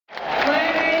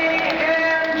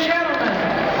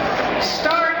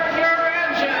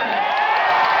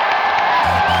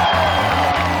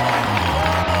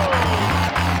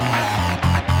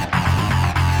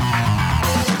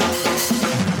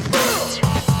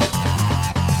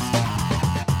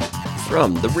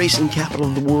From the racing capital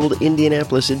of the world,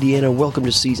 Indianapolis, Indiana, welcome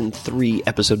to Season 3,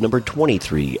 Episode number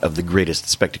 23 of the greatest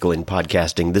spectacle in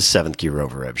podcasting, the Seventh Gear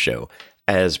Over Rev Show.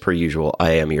 As per usual,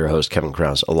 I am your host, Kevin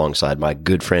Krause, alongside my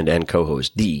good friend and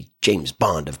co-host, the James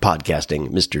Bond of podcasting,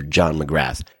 Mr. John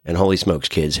McGrath. And holy smokes,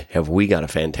 kids, have we got a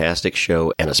fantastic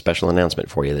show and a special announcement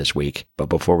for you this week. But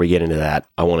before we get into that,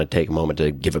 I want to take a moment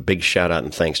to give a big shout out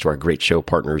and thanks to our great show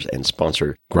partners and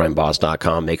sponsor,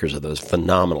 GrindBoss.com, makers of those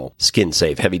phenomenal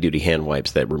skin-safe, heavy-duty hand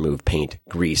wipes that remove paint,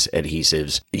 grease,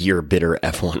 adhesives, your bitter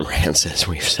F1 rants, as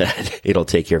we've said. It'll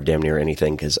take care of damn near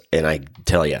anything, and I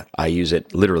tell you, I use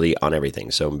it literally on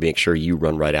everything, so make sure you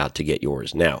run right out to get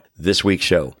yours. Now, this week's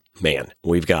show, man,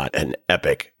 we've got an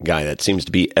epic guy that seems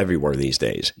to be everywhere these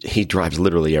days. He drives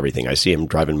literally everything. I see him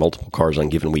driving multiple cars on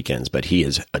given weekends, but he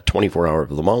is a 24-hour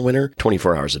Le Mans winner,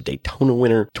 24 hours of Daytona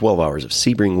winner, 12 hours of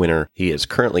Sebring winner. He is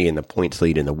currently in the points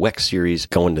lead in the WEC Series,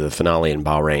 going to the finale in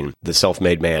Bahrain. The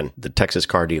self-made man, the Texas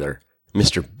car dealer,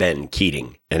 Mr. Ben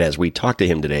Keating. And as we talk to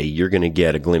him today, you're going to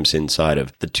get a glimpse inside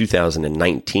of the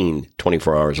 2019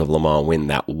 24 Hours of Le Mans win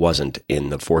that wasn't in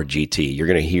the Ford GT. You're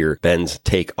going to hear Ben's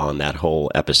take on that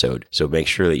whole episode. So make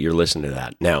sure that you're listening to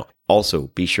that. Now, also,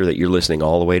 be sure that you're listening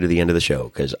all the way to the end of the show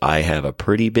because I have a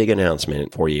pretty big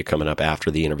announcement for you coming up after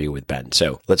the interview with Ben.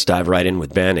 So let's dive right in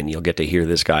with Ben, and you'll get to hear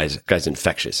this guy's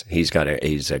infectious. He's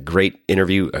a great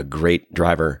interview, a great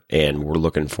driver, and we're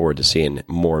looking forward to seeing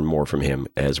more and more from him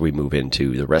as we move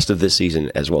into the rest of this season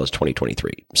as well as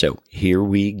 2023. So here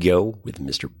we go with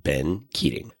Mr. Ben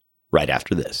Keating right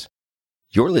after this.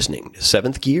 You're listening to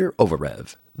Seventh Gear Over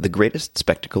Rev, the greatest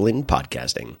spectacle in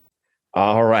podcasting.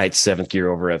 All right, Seventh Gear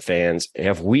Over Rev fans,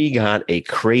 have we got a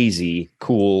crazy,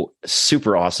 cool,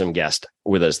 super awesome guest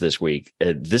with us this week.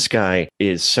 This guy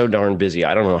is so darn busy.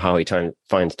 I don't know how he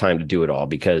finds time to do it all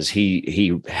because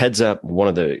he heads up one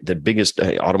of the biggest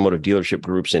automotive dealership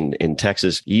groups in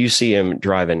Texas. You see him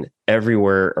driving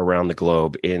everywhere around the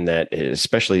globe in that,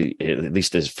 especially at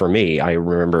least as for me, I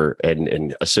remember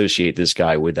and associate this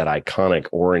guy with that iconic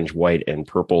orange, white, and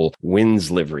purple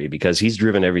Wins livery because he's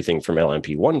driven everything from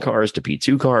LMP1 cars to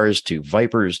P2 cars to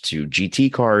Vipers to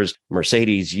GT cars,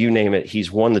 Mercedes, you name it.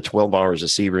 He's won the 12 hours of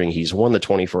Sebring. He's won the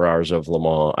 24 hours of Le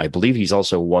Mans. I believe he's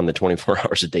also won the 24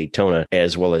 hours of Daytona,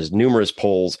 as well as numerous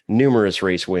poles, numerous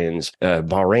race wins.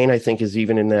 Bahrain, I think, is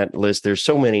even in that list. There's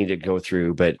so many to go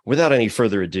through, but without any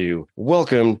further ado,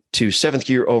 welcome to Seventh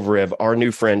Gear Over Rev, our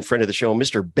new friend of the show,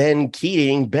 Mr. Ben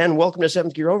Keating. Ben, welcome to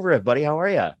Seventh Gear Over Rev, buddy. How are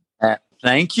you?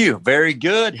 Thank you. Very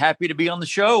good. Happy to be on the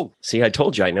show. See, I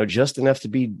told you, I know just enough to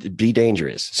be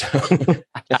dangerous. So.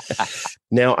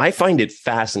 Now, I find it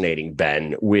fascinating,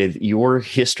 Ben, with your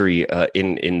history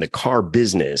in the car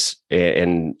business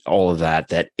and all of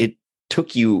that it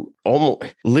took you almost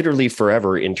literally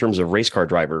forever in terms of race car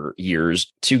driver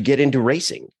years to get into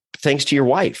racing, thanks to your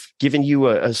wife giving you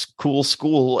a cool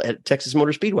school at Texas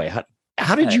Motor Speedway.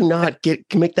 How did you not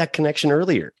make that connection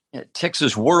earlier?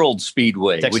 Texas World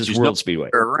Speedway. Texas World Speedway.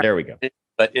 There we go.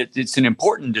 But it's an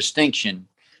important distinction.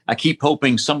 I keep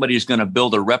hoping somebody is going to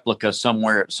build a replica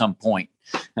somewhere at some point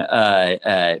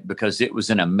because it was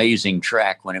an amazing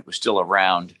track when it was still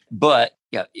around. But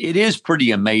yeah, it is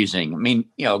pretty amazing. I mean,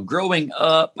 growing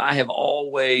up, I have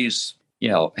always,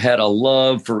 had a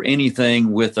love for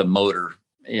anything with a motor.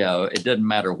 It doesn't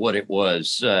matter what it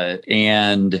was.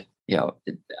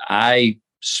 I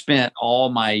spent all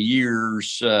my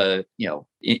years,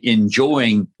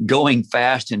 enjoying going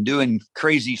fast and doing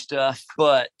crazy stuff.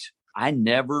 But I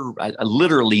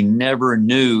literally never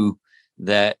knew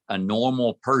that a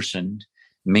normal person,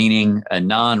 meaning a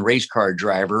non-race car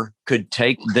driver, could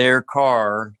take their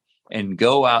car and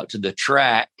go out to the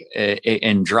track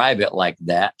and drive it like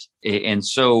that. And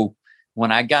so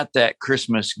when I got that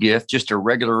Christmas gift, just a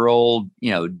regular old,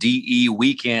 DE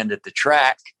weekend at the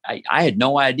track, I had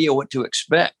no idea what to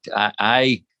expect.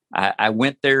 I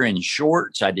went there in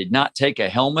shorts. I did not take a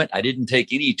helmet. I didn't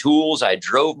take any tools. I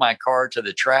drove my car to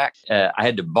the track. I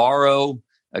had to borrow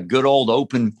a good old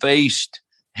open-faced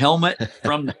helmet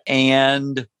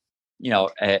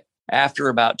after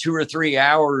about 2 or 3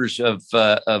 hours of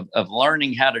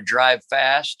learning how to drive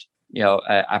fast,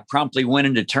 I promptly went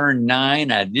into turn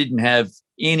 9. I didn't have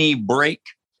any brake.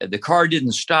 The car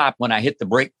didn't stop when I hit the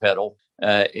brake pedal.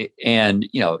 And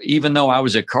even though I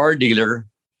was a car dealer,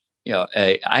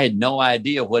 I had no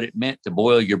idea what it meant to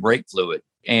boil your brake fluid.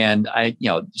 And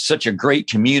such a great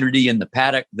community in the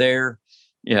paddock there.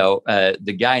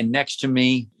 The guy next to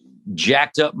me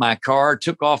jacked up my car,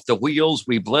 took off the wheels.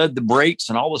 We bled the brakes,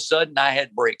 and all of a sudden I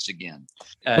had brakes again.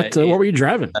 What were you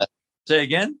driving? Say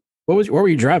again? What were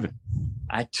you driving?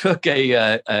 I took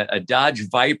a Dodge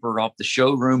Viper off the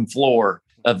showroom floor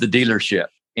of the dealership.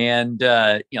 And,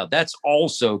 that's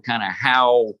also kind of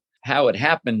how it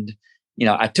happened.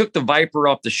 I took the Viper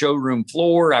off the showroom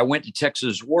floor. I went to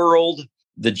Texas World.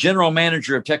 The general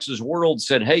manager of Texas World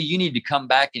said, hey, you need to come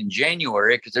back in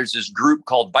January because there's this group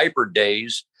called Viper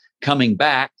Days coming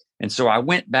back. And so I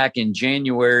went back in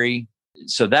January.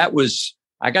 So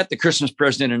I got the Christmas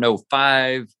present in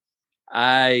 2005.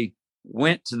 I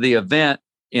went to the event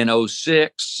in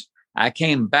 2006. I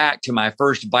came back to my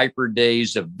first Viper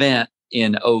Days event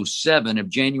in 2007, of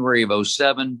January of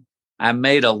 2007. I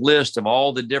made a list of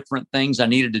all the different things I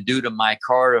needed to do to my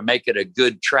car to make it a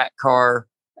good track car.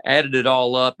 Added it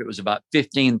all up. It was about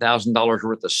 $15,000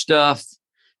 worth of stuff.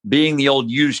 Being the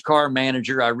old used car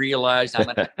manager, I realized I'm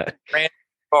going to brand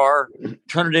new car,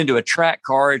 turn it into a track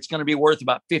car. It's going to be worth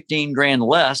about 15 grand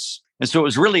less. And so it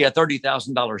was really a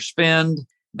 $30,000 spend.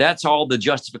 That's all the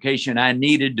justification I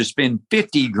needed to spend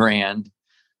 50 grand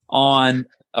on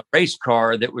a race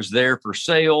car that was there for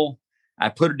sale. I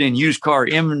put it in used car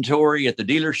inventory at the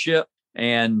dealership.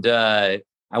 And I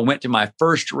went to my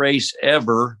first race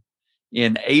ever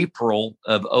in April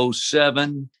of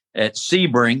 2007 at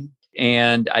Sebring.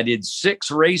 And I did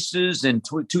 6 races in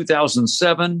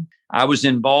 2007. I was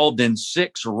involved in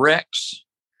 6 wrecks.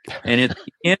 And at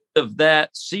the end of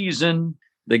that season,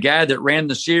 the guy that ran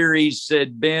the series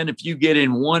said, Ben, if you get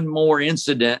in one more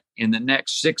incident in the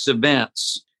next 6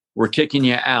 events, we're kicking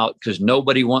you out because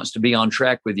nobody wants to be on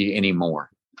track with you anymore.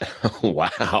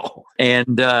 Wow.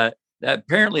 And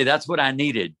apparently that's what I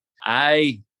needed.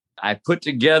 I put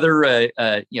together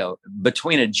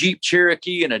between a Jeep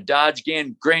Cherokee and a Dodge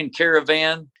Grand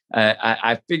Caravan.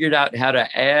 I figured out how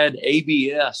to add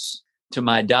ABS to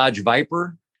my Dodge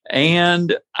Viper,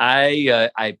 and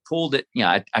I pulled it.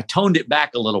 I toned it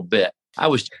back a little bit. I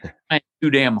was trying too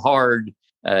damn hard,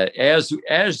 as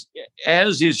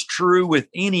is true with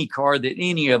any car that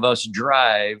any of us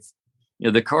drive.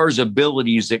 The car's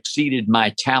abilities exceeded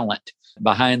my talent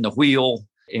behind the wheel.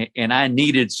 And I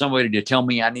needed somebody to tell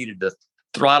me I needed to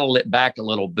throttle it back a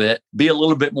little bit, be a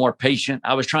little bit more patient.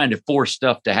 I was trying to force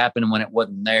stuff to happen when it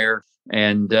wasn't there.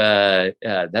 And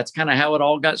that's kind of how it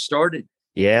all got started.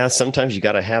 Yeah, sometimes you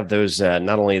got to have those,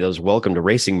 not only those welcome to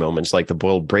racing moments like the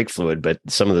boiled brake fluid, but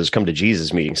some of those come to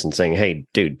Jesus meetings and saying, hey,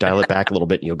 dude, dial it back a little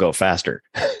bit and you'll go faster.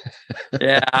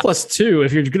 Yeah. Plus, too,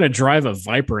 if you're going to drive a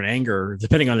Viper in anger,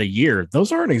 depending on the year,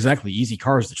 those aren't exactly easy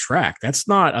cars to track. That's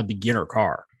not a beginner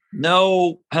car.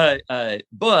 No,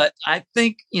 but I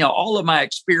think, all of my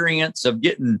experience of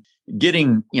getting,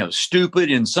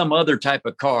 stupid in some other type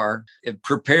of car, it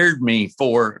prepared me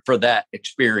for that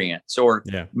experience. Or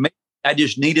maybe I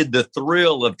just needed the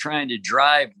thrill of trying to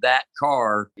drive that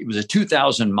car. It was a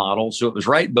 2000 model, so it was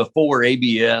right before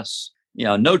ABS,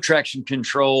 no traction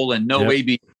control and no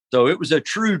ABS. So it was a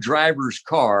true driver's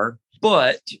car,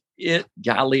 but I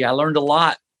learned a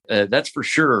lot. That's for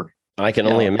sure. I can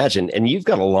only imagine. And you've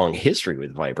got a long history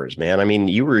with Vipers, man. I mean,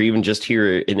 you were even just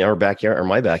here in our backyard, or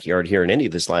my backyard here in Indy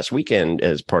this last weekend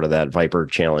as part of that Viper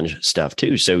Challenge stuff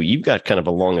too. So you've got kind of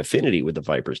a long affinity with the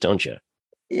Vipers, don't you?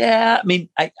 Yeah. I mean,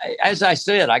 as I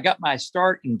said, I got my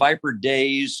start in Viper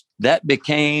Days. That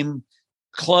became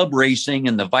club racing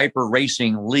in the Viper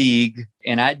Racing League.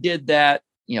 And I did that,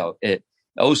 at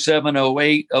 07,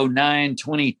 08, 09,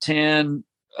 2010,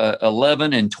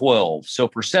 11, and 12. So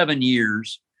for 7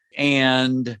 years.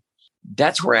 And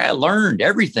that's where I learned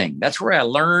everything. That's where I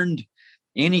learned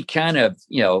any kind of,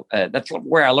 that's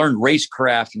where I learned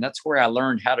racecraft. And that's where I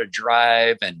learned how to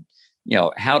drive and,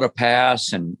 how to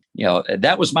pass. And,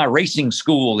 that was my racing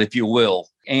school, if you will.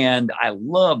 And I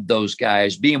loved those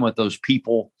guys, being with those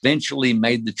people. Eventually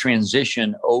made the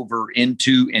transition over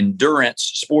into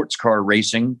endurance sports car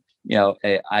racing.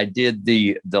 I did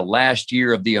the last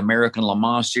year of the American Le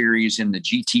Mans series in the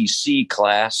GTC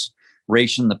class,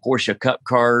 racing the Porsche Cup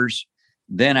cars.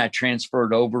 Then I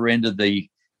transferred over into the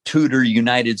Tudor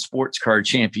United Sports Car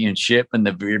Championship in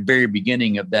the very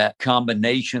beginning of that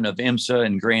combination of IMSA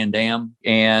and Grand Am.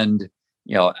 And,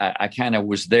 I kind of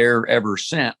was there ever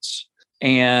since.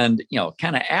 And,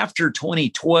 kind of after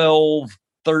 2012,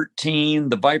 13,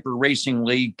 the Viper Racing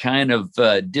League kind of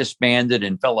disbanded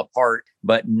and fell apart.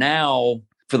 But now,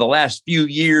 for the last few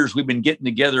years, we've been getting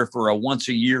together for a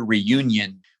once-a-year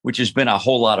reunion, which has been a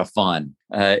whole lot of fun.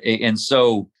 And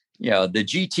so, the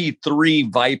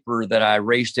GT3 Viper that I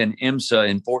raced in IMSA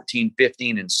in 14,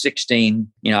 15, and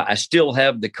 16, I still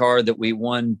have the car that we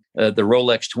won the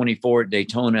Rolex 24 at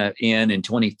Daytona in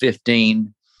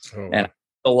 2015. Oh. And I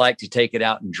still like to take it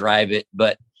out and drive it,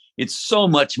 but it's so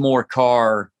much more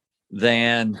car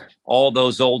than all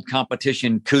those old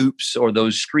competition coupes or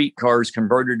those street cars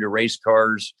converted to race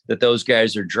cars that those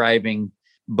guys are driving.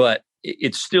 But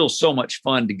it's still so much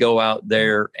fun to go out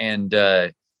there and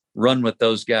run with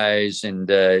those guys and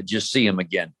just see them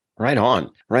again. Right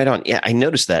on. Yeah, I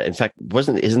noticed that. In fact,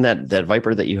 isn't that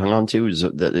Viper that you hung on to?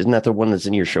 Isn't that the one that's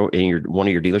in your one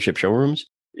of your dealership showrooms?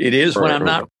 It is when I'm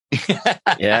not.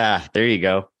 Yeah, there you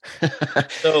go.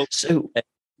 So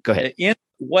go ahead.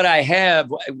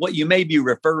 What you may be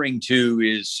referring to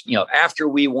is, after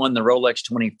we won the Rolex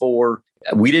 24,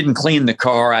 we didn't clean the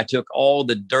car. I took all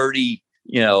the dirty,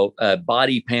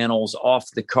 body panels off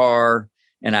the car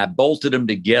and I bolted them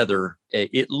together.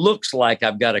 It looks like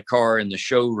I've got a car in the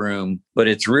showroom, but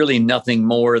it's really nothing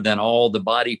more than all the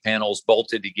body panels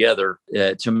bolted together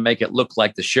to make it look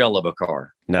like the shell of a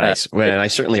car. Nice. Well, I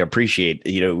certainly appreciate,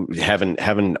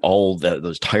 having all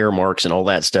those tire marks and all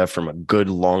that stuff from a good,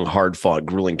 long, hard fought,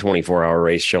 grueling 24-hour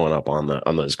race showing up on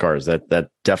those cars. That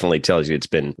definitely tells you it's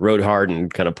been rode hard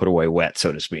and kind of put away wet,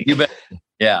 so to speak. You bet.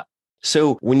 Yeah.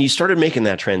 So when you started making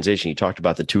that transition, you talked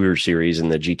about the Tour Series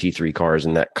and the GT3 cars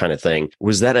and that kind of thing.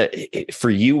 Was that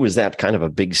for you, was that kind of a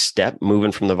big step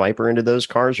moving from the Viper into those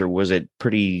cars, or was it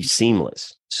pretty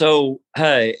seamless? So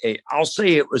I'll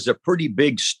say it was a pretty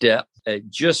big step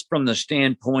just from the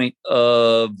standpoint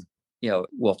of,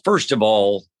 first of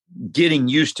all, getting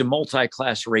used to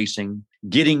multi-class racing,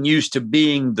 getting used to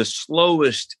being the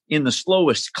slowest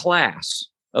class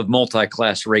of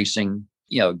multi-class racing,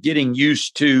 getting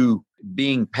used to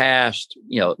being passed,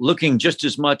 looking just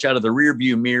as much out of the rear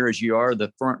view mirror as you are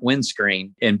the front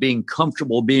windscreen, and being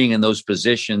comfortable being in those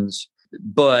positions.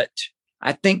 But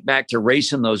I think back to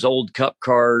racing those old Cup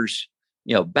cars,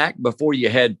 back before you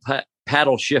had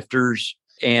paddle shifters,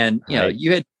 and Right.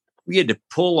 we had to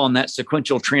pull on that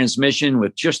sequential transmission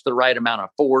with just the right amount of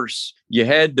force. You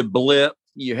had to blip,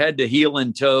 you had to heel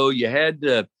and toe, you had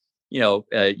to,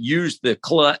 use the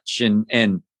clutch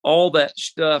and all that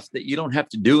stuff that you don't have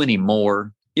to do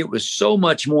anymore. It was so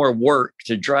much more work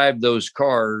to drive those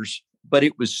cars, but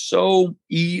it was so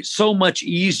much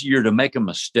easier to make a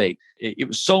mistake. It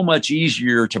was so much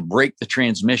easier to break the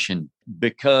transmission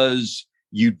because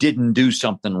you didn't do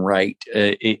something right.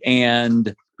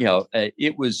 It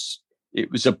was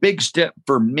a big step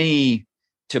for me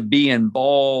to be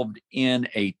involved in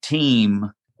a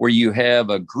team where you have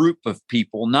a group of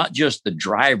people, not just the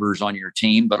drivers on your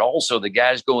team, but also the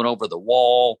guys going over the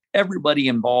wall. Everybody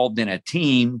involved in a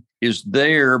team is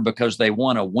there because they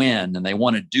want to win and they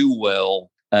want to do well.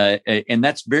 And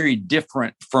that's very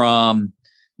different from,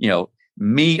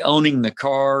 me owning the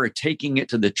car, taking it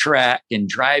to the track and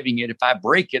driving it. If I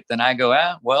break it, then I go,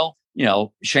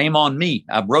 shame on me.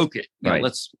 I broke it. Right.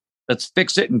 Let's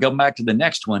fix it and go back to the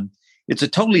next one. It's a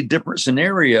totally different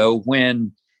scenario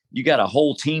when you got a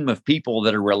whole team of people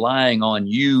that are relying on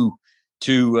you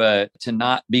to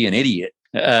not be an idiot.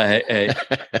 Yeah.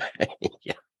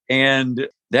 And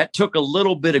that took a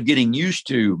little bit of getting used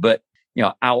to. But,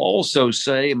 I'll also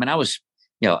say, I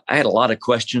had a lot of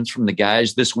questions from the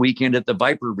guys this weekend at the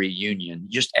Viper reunion,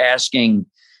 just asking,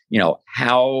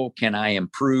 how can I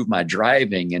improve my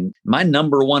driving? And my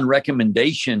number one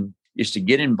recommendation is to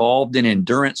get involved in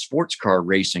endurance sports car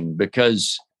racing,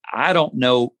 because I don't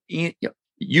know,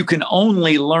 you can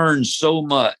only learn so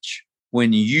much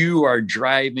when you are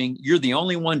driving. You're the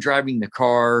only one driving the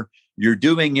car. You're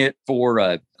doing it for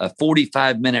a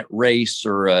 45-minute race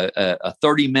or a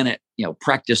 30-minute,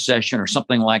 practice session or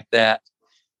something like that.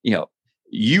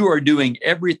 You are doing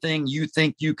everything you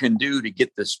think you can do to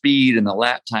get the speed and the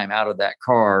lap time out of that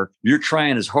car. You're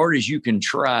trying as hard as you can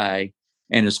try.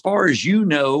 And as far as you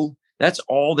know, that's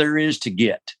all there is to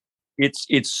get.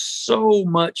 It's so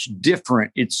much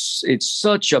different. It's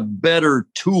such a better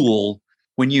tool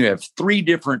when you have three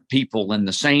different people in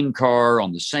the same car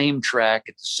on the same track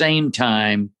at the same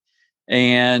time,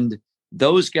 and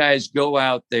those guys go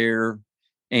out there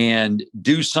and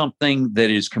do something that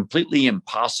is completely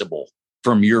impossible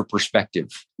from your perspective.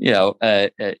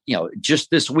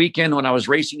 Just this weekend when I was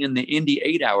racing in the Indy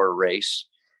 8-hour race,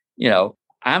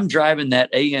 I'm driving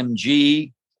that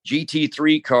AMG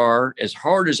GT3 car as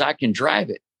hard as I can drive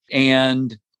it.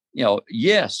 And,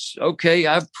 yes, okay,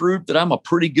 I've proved that I'm a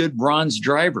pretty good bronze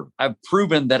driver. I've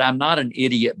proven that I'm not an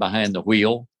idiot behind the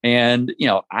wheel. And,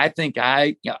 I think,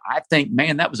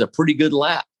 man, that was a pretty good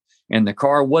lap. And the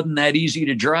car wasn't that easy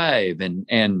to drive and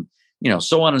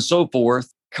so on and so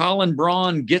forth. Colin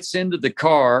Braun gets into the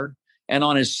car, and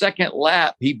on his second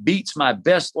lap, he beats my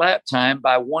best lap time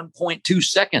by 1.2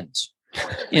 seconds.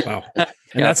 Wow. And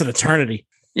that's an eternity.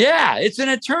 Yeah, it's an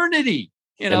eternity.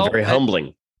 And very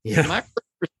humbling. Yeah. My first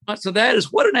response to that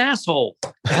is, what an asshole.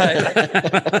 But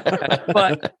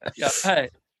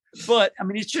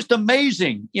it's just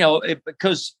amazing,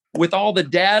 because with all the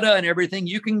data and everything,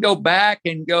 you can go back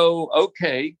and go,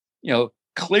 okay,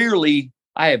 clearly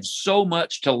I have so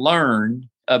much to learn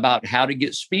about how to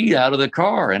get speed out of the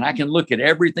car. And I can look at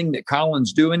everything that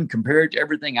Colin's doing, compare it to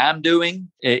everything I'm doing.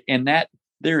 And that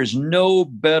there is no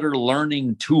better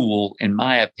learning tool, in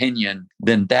my opinion,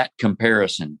 than that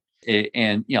comparison.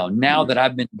 And, now that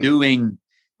I've been doing,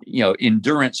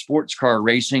 endurance sports car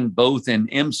racing, both in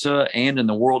IMSA and in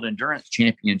the World Endurance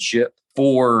Championship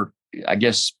for, I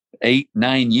guess,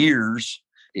 8-9 years,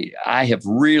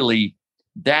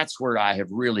 that's where I have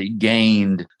really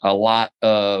gained a lot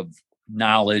of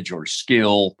knowledge or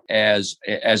skill as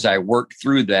I work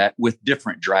through that with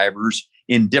different drivers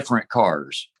in different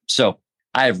cars. So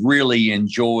I've really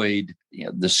enjoyed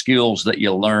the skills that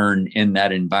you learn in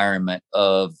that environment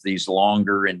of these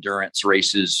longer endurance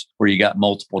races where you got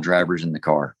multiple drivers in the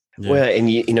car. Yeah. Well,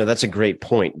 and that's a great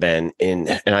point, Ben. And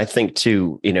I think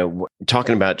too,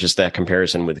 talking about just that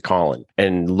comparison with Colin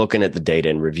and looking at the data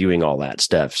and reviewing all that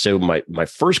stuff. So my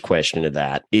first question to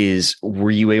that is,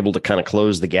 were you able to kind of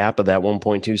close the gap of that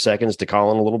 1.2 seconds to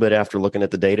Colin a little bit after looking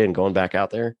at the data and going back out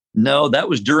there? No, that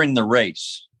was during the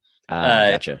race.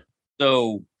 Gotcha.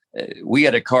 So we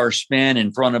had a car spin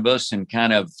in front of us and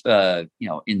kind of,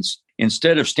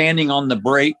 instead of standing on the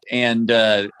brake and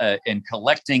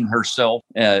collecting herself,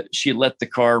 she let the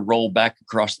car roll back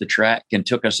across the track and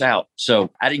took us out. So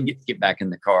I didn't get back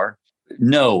in the car.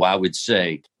 No, I would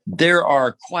say there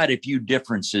are quite a few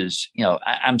differences.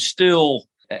 I'm still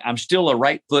a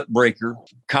right foot braker.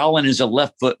 Colin is a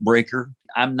left foot braker.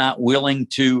 I'm not willing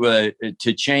to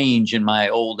change in my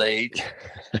old age.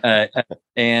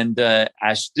 And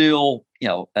I still,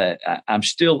 I'm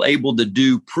still able to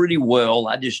do pretty well.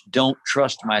 I just don't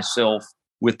trust myself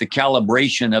with the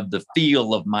calibration of the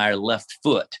feel of my left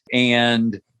foot.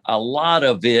 And a lot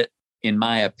of it, in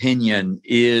my opinion,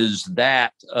 is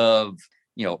that of,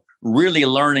 really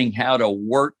learning how to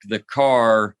work the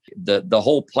car, the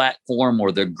whole platform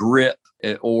or the grip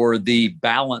or the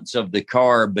balance of the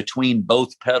car between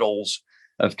both pedals,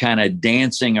 of kind of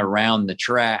dancing around the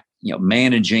track,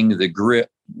 managing the grip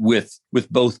with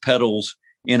both pedals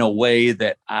in a way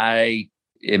that I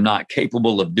am not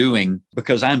capable of doing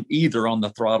because I'm either on the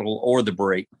throttle or the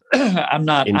brake. I'm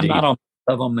not on both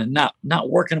of them and not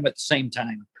working them at the same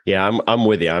time. Yeah, I'm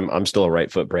with you. I'm still a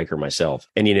right foot braker myself.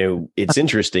 And, it's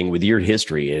interesting with your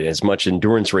history and as much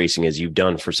endurance racing as you've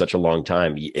done for such a long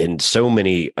time, and so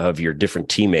many of your different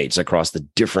teammates across the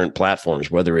different platforms,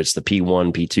 whether it's the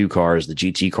P1, P2 cars, the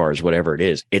GT cars, whatever it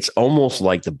is, it's almost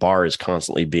like the bar is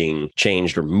constantly being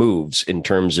changed or moves in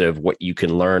terms of what you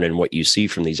can learn and what you see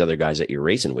from these other guys that you're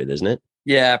racing with, isn't it?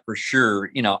 Yeah, for sure.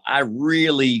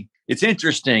 It's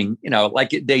interesting,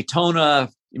 like at Daytona,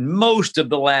 most of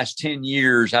the last 10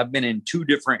 years, I've been in 2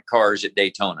 different cars at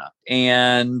Daytona.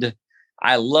 And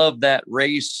I love that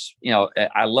race.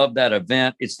 I love that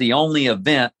event. It's the only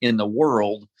event in the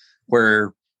world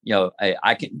where,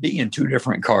 I can be in 2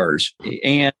 different cars.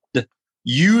 And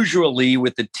usually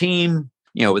with the team,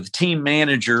 with the team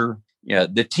manager,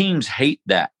 the teams hate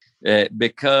that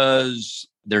because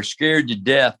they're scared to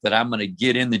death that I'm going to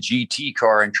get in the GT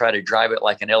car and try to drive it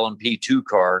like an LMP2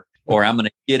 car. Or I'm going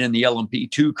to get in the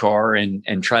LMP2 car and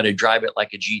try to drive it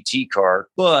like a GT car.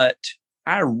 But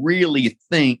I really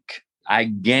think I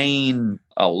gain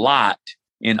a lot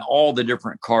in all the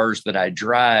different cars that I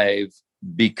drive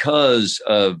because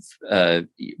of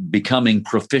becoming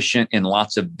proficient in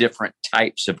lots of different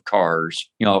types of cars.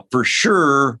 For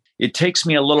sure, it takes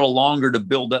me a little longer to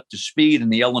build up to speed in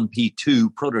the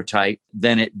LMP2 prototype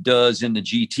than it does in the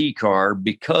GT car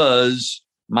because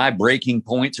my braking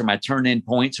points or my turn-in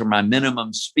points or my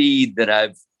minimum speed that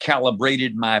I've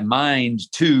calibrated my mind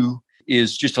to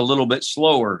is just a little bit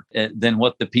slower than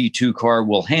what the P2 car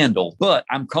will handle. But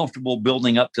I'm comfortable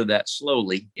building up to that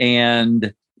slowly.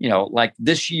 And, like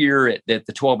this year at the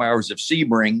 12 Hours of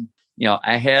Sebring,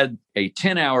 I had a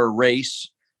 10-hour race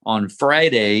on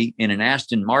Friday in an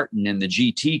Aston Martin in the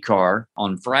GT car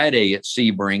on Friday at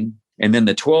Sebring. And then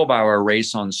the 12-hour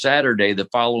race on Saturday, the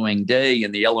following day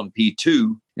in the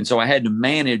LMP2. And so I had to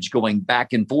manage going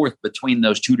back and forth between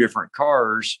those 2 different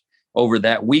cars over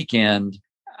that weekend.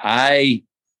 I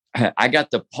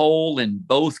got the pole in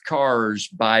both cars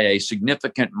by a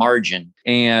significant margin.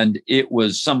 And it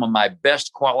was some of my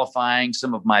best qualifying,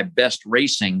 some of my best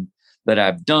racing that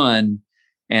I've done.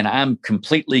 And I'm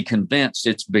completely convinced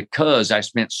it's because I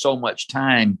spent so much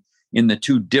time in the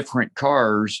 2 different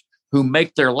cars who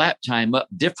make their lap time up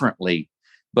differently.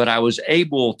 But I was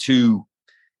able to,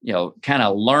 kind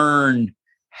of learn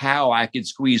how I could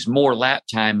squeeze more lap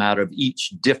time out of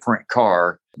each different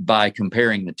car by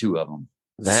comparing the 2 of them.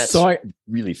 That's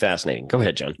really fascinating. Go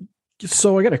ahead, John.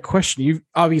 So I got a question. You've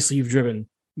driven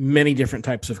many different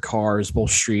types of cars,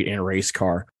 both street and race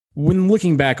car. When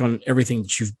looking back on everything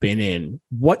that you've been in,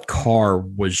 what car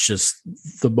was just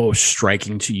the most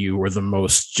striking to you or the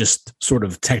most just sort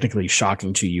of technically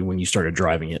shocking to you when you started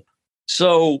driving it?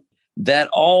 So that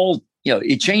all,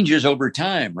 it changes over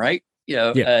time, right?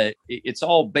 It's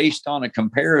all based on a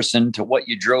comparison to what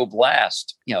you drove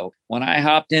last. When I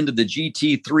hopped into the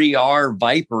GT3R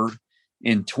Viper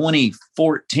in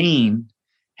 2014,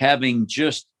 having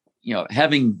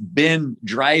been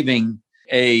driving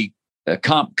a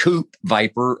Comp Coupe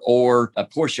Viper or a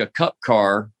Porsche Cup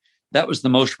car, that was the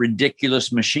most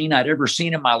ridiculous machine I'd ever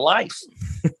seen in my life.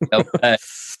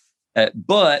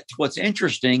 But what's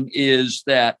interesting is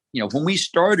that, when we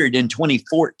started in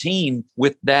 2014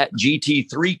 with that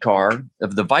GT3 car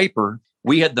of the Viper,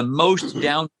 we had the most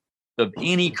down of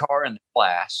any car in the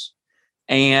class.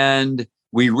 And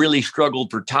we really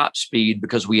struggled for top speed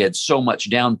because we had so much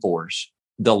downforce.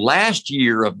 The last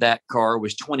year of that car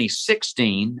was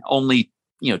 2016, only,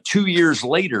 2 years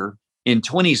later. In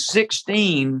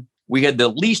 2016, we had the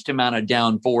least amount of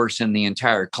downforce in the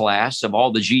entire class of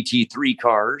all the GT3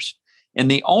 cars. And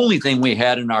the only thing we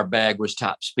had in our bag was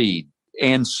top speed.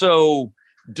 And so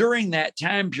during that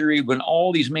time period, when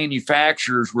all these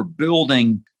manufacturers were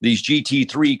building these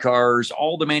GT3 cars,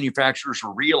 all the manufacturers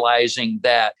were realizing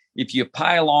that if you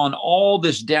pile on all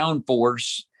this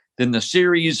downforce, then the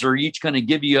series are each going to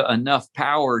give you enough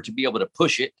power to be able to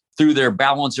push it through their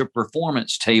balance of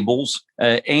performance tables.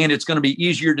 And it's going to be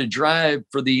easier to drive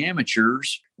for the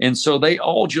amateurs. And so they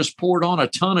all just poured on a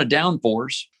ton of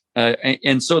downforce.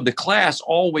 And so the class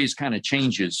always kind of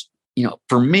changes.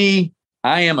 For me,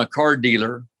 I am a car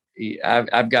dealer.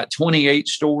 I've got 28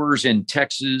 stores in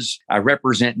Texas. I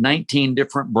represent 19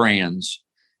 different brands,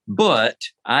 but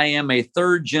I am a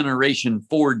third generation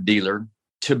Ford dealer.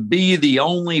 To be the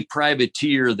only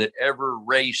privateer that ever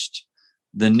raced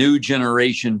the new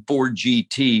generation Ford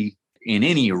GT in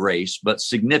any race, but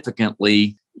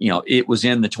significantly, it was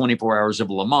in the 24 Hours of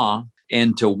Le Mans.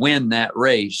 And to win that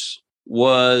race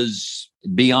was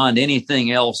beyond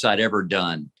anything else I'd ever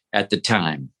done at the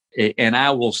time. And I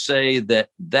will say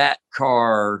that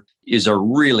car is a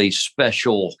really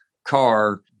special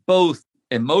car, both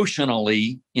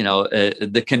emotionally,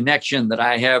 the connection that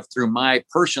I have through my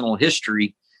personal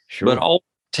history, sure, but all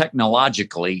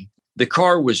technologically. The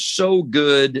car was so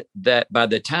good that by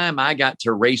the time I got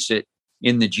to race it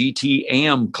in the GT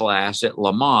Am class at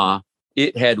Le Mans,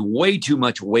 it had way too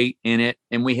much weight in it,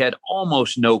 and we had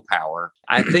almost no power.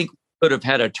 I think we could have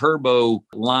had a turbo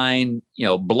line,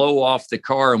 blow off the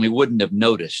car, and we wouldn't have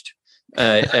noticed.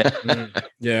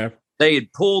 Yeah. They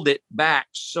had pulled it back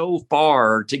so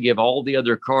far to make all the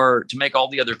other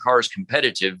cars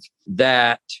competitive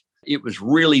that it was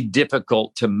really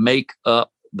difficult to make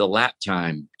up the lap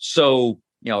time. So,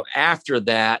 after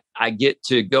that, I get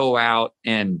to go out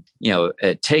and,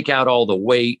 take out all the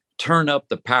weight, turn up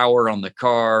the power on the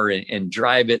car and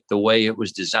drive it the way it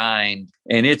was designed.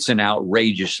 And it's just an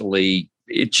outrageous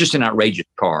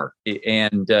car.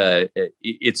 And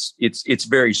it's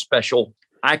very special.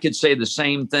 I could say the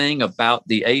same thing about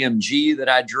the AMG that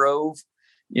I drove.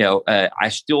 I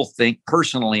still think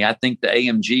personally, I think the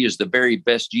AMG is the very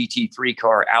best GT3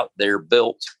 car out there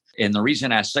built. And the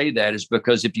reason I say that is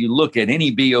because if you look at any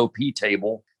BOP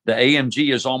table, the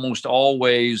AMG is almost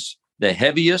always the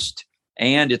heaviest,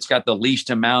 and it's got the least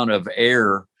amount of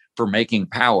air for making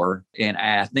power. And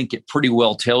I think it pretty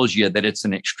well tells you that it's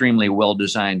an extremely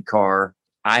well-designed car.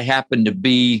 I happen to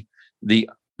be the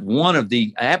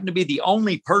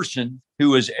only person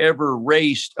who has ever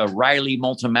raced a Riley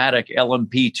Multimatic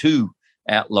LMP2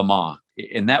 at Le Mans.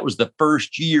 And that was the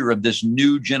first year of this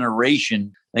new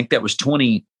generation. I think that was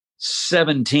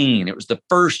 2017. It was the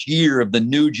first year of the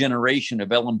new generation of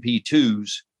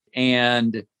LMP2s.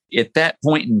 And at that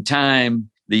point in time,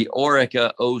 the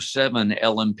Oreca 07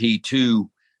 LMP2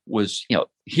 was,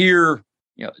 here,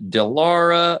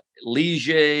 Dallara,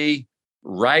 Ligier,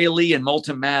 Riley, and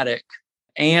Multimatic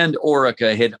and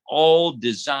Oreca had all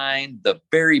designed the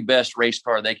very best race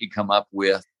car they could come up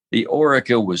with. The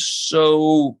Oreca was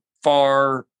so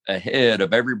far ahead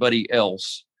of everybody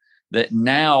else that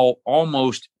now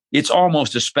it's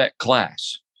almost a spec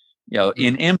class.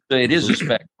 In IMSA, it is a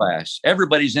spec class.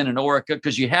 Everybody's in an Oreca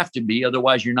because you have to be,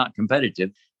 otherwise you're not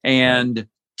competitive. And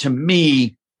to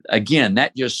me, again,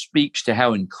 that just speaks to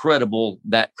how incredible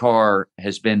that car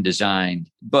has been designed.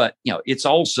 But, it's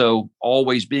also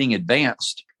always being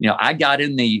advanced. I got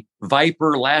in the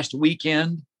Viper last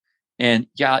weekend and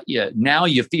now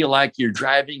you feel like you're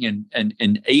driving an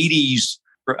 80s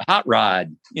hot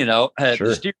rod, Sure.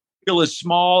 The steering wheel is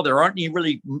small. There aren't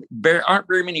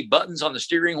very many buttons on the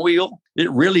steering wheel. It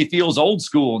really feels old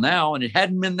school now, and it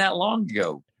hadn't been that long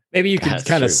ago. Maybe you could That's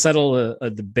kind of true. settle a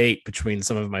debate between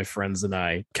some of my friends and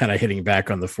I, kind of hitting back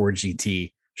on the Ford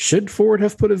GT. Should Ford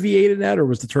have put a V8 in that, or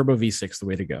was the turbo V6 the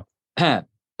way to go?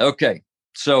 Okay.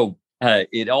 So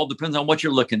it all depends on what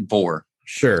you're looking for.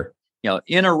 Sure.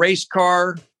 In a race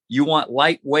car, you want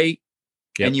lightweight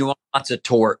and you want lots of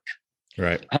torque.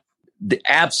 Right.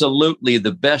 Absolutely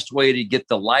the best way to get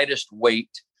the lightest weight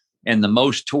and the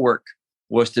most torque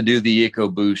was to do the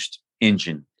EcoBoost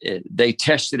engine. They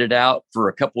tested it out for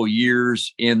a couple of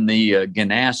years in the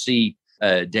Ganassi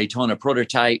Daytona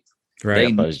prototype.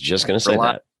 Right. I was just going to say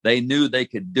that. They knew they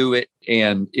could do it,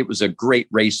 and it was a great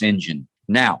race engine.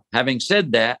 Now, having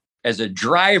said that, as a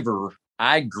driver,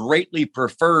 I greatly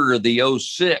prefer the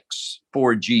 06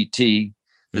 Ford GT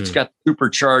that's got the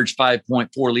supercharged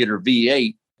 5.4 liter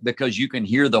V8, because you can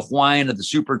hear the whine of the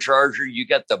supercharger. You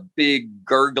got the big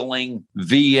gurgling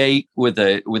V8 with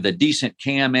a decent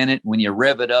cam in it. When you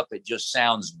rev it up, it just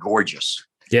sounds gorgeous.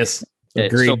 Yes.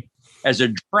 Agreed. So as a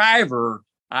driver,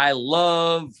 I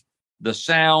love the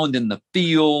sound and the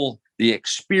feel, the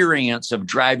experience of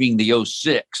driving the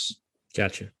 06.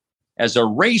 Gotcha. As a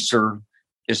racer,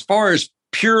 as far as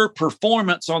pure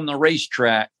performance on the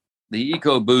racetrack, the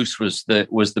EcoBoost was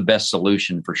the best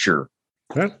solution for sure.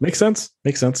 Yeah, makes sense.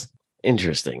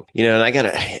 Interesting. And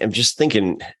I'm just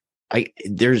thinking,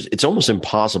 it's almost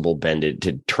impossible, Ben,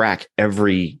 to track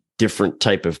every different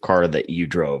type of car that you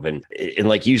drove. And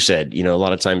like you said, a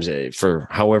lot of times for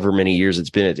however many years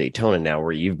it's been at Daytona now,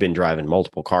 where you've been driving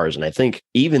multiple cars. And I think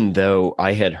even though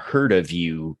I had heard of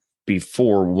you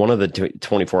before one of the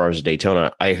 24 hours of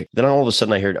Daytona, then all of a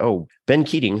sudden I heard, oh, Ben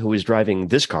Keating, who is driving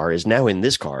this car, is now in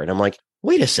this car. And I'm like,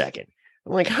 wait a second.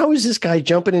 I'm like, how is this guy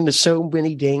jumping into so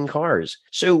many dang cars?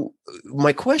 So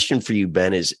my question for you,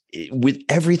 Ben, is with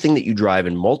everything that you drive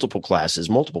in multiple classes,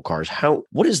 multiple cars,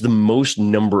 what is the most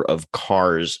number of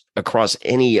cars across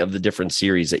any of the different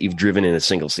series that you've driven in a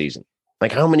single season?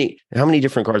 Like how many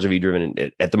different cars have you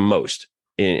driven at the most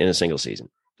in a single season?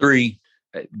 3,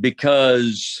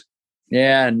 because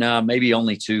maybe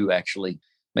only 2, actually.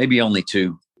 Maybe only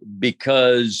 2.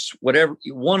 Because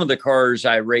one of the cars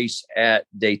I race at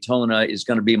Daytona is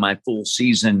going to be my full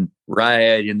season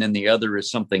ride, and then the other is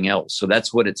something else. So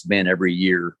that's what it's been every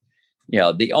year.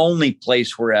 The only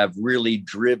place where I've really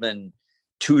driven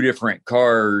 2 different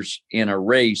cars in a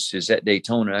race is at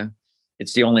Daytona.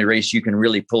 It's the only race you can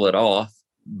really pull it off.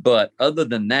 But other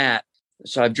than that,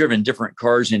 so I've driven different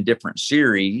cars in different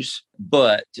series,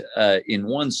 but in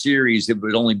one series, it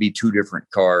would only be 2 different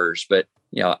cars. But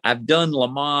I've done Le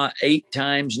Mans 8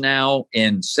 times now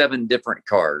in 7 different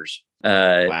cars.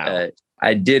 Wow.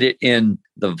 I did it in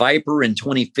the Viper in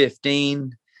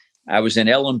 2015. I was in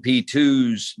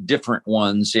LMP2's different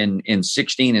ones in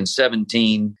 16 and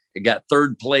 17. I got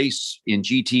 3rd place in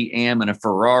GT Am in a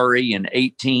Ferrari in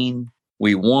 18.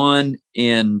 We won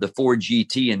in the Ford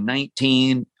GT in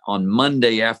 19. On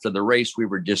Monday after the race, we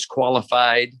were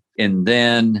disqualified. And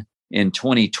then in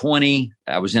 2020,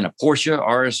 I was in a Porsche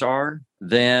RSR.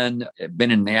 Then I've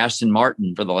been in the Aston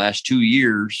Martin for the last 2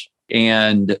 years.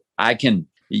 And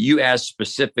you asked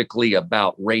specifically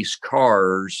about race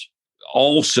cars.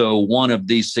 Also, one of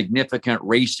the significant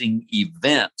racing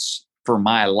events for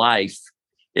my life,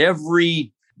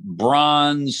 every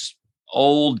bronze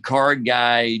old car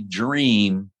guy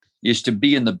dream is to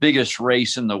be in the biggest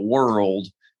race in the world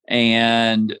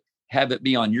and have it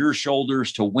be on your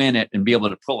shoulders to win it and be able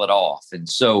to pull it off. And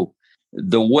so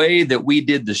the way that we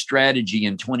did the strategy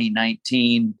in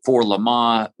 2019 for Le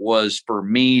Mans was for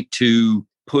me to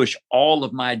push all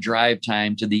of my drive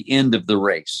time to the end of the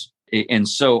race. And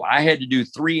so I had to do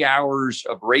 3 hours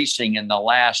of racing in the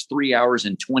last 3 hours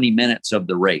and 20 minutes of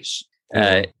the race.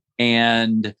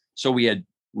 And so we had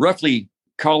roughly,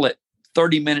 call it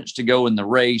 30 minutes to go in the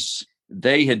race.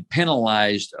 They had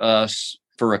penalized us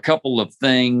for a couple of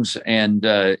things. And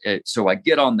so I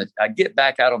get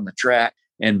back out on the track,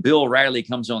 and Bill Riley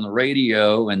comes on the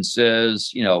radio and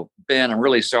says, Ben, I'm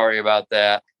really sorry about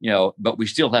that, but we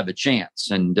still have a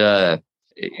chance. And I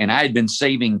had been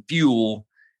saving fuel,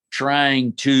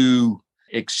 trying to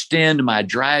extend my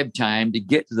drive time to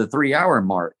get to the 3 hour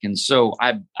mark. And so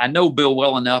I know Bill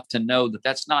well enough to know that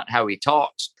that's not how he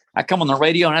talks. I come on the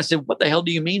radio and I said, what the hell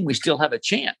do you mean we still have a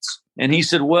chance? And he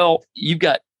said, well, you've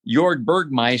got Jorg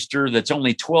Bergmeister that's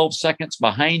only 12 seconds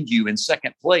behind you in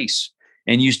second place,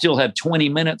 and you still have 20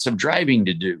 minutes of driving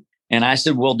to do. And I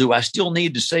said, well, do I still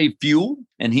need to save fuel?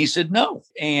 And he said, no.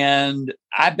 And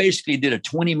I basically did a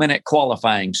 20-minute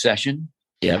qualifying session.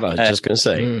 Yeah, I was just going to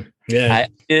say. Yeah.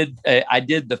 I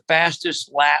did the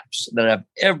fastest laps that I've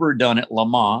ever done at Le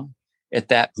Mans at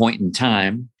that point in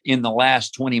time in the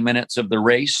last 20 minutes of the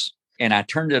race. And I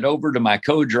turned it over to my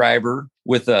co-driver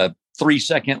with a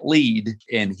 3-second lead,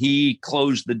 and he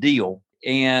closed the deal.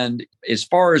 And as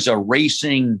far as a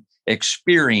racing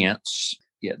experience,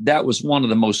 yeah, that was one of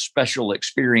the most special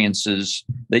experiences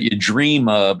that you dream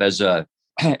of as a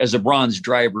bronze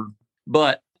driver.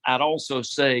 But I'd also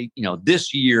say,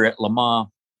 this year at Le Mans,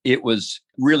 it was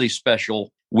really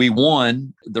special. We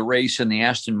won the race in the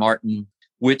Aston Martin,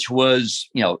 which was,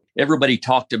 everybody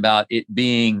talked about it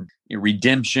being a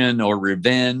redemption or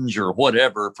revenge or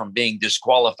whatever from being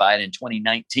disqualified in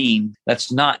 2019.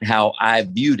 That's not how I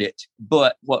viewed it.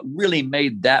 But what really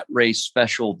made that race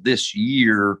special this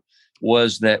year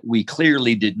was that we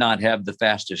clearly did not have the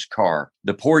fastest car.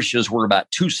 The Porsches were about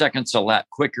 2 seconds a lap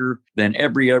quicker than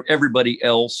everybody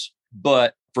else.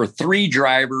 But for 3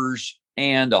 drivers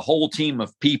and a whole team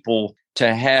of people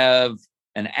to have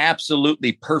an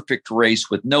absolutely perfect race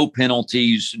with no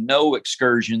penalties, no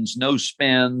excursions, no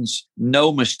spins,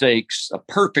 no mistakes, a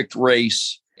perfect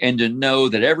race, and to know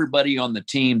that everybody on the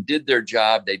team did their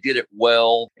job, they did it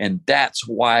well, and that's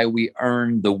why we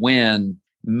earned the win,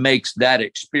 makes that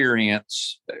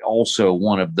experience also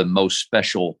one of the most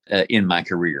special in my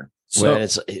career. So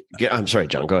I'm sorry,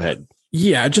 John, go ahead.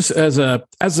 Yeah, just as a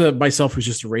myself who's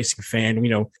just a racing fan,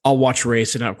 I'll watch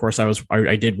race, and of course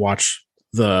I did watch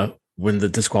when the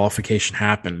disqualification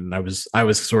happened, and I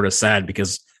was sort of sad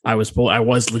because I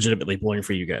was legitimately pulling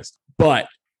for you guys. But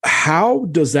how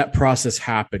does that process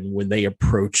happen when they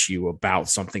approach you about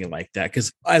something like that?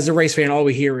 Because as a race fan, all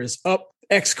we hear is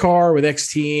X car with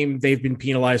X team, they've been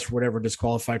penalized for whatever,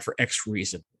 disqualified for X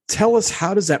reason. Tell us,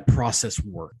 how does that process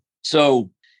work?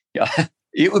 So,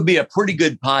 it would be a pretty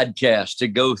good podcast to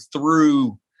go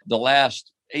through the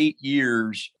last 8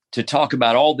 years to talk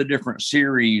about all the different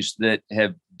series that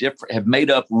have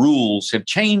made up rules, have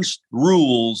changed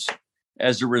rules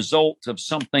as a result of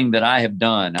something that I have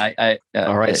done.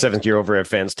 All right, Seventh Gear Over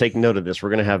fans, take note of this. We're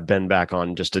going to have Ben back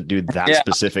on just to do that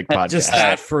specific podcast. Just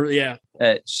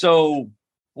that so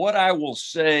what I will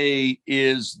say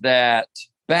is that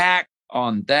back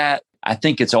on that, I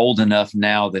think it's old enough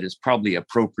now that it's probably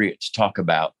appropriate to talk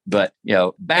about. But,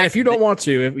 back, and if you don't want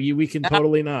to, we can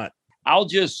totally not. I'll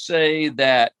just say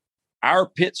that our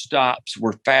pit stops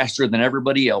were faster than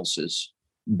everybody else's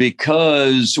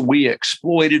because we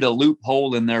exploited a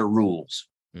loophole in their rules.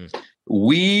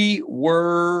 We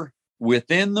were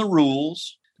within the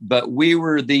rules, but we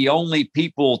were the only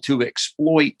people to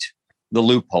exploit the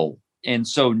loophole. And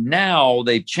so now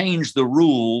they've changed the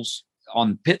rules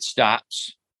on pit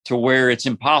stops to where it's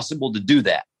impossible to do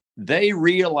that. They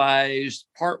realized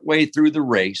partway through the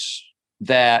race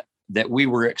that we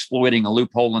were exploiting a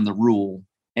loophole in the rule.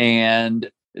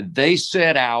 And they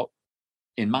set out,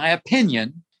 in my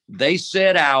opinion,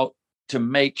 to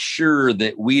make sure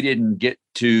that we didn't get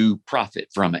to profit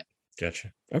from it.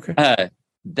 Gotcha. Okay.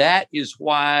 That is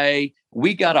why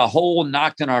we got a hole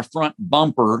knocked in our front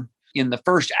bumper in the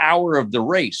first hour of the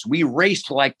race. We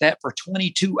raced like that for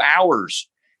 22 hours.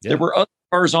 Yeah. There were other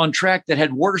cars on track that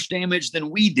had worse damage than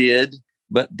we did,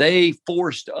 but they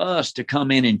forced us to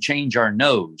come in and change our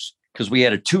nose because we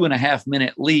had a 2.5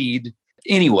 minute lead.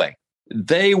 Anyway,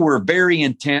 they were very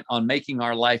intent on making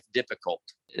our life difficult.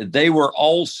 They were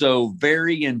also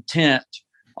very intent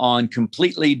on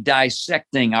completely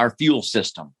dissecting our fuel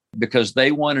system because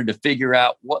they wanted to figure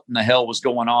out what in the hell was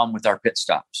going on with our pit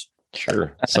stops.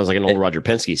 Sure. Sounds like an old Roger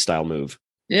Penske style move.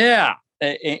 Yeah.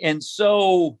 And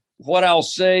so what I'll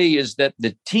say is that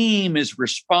the team is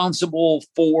responsible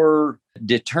for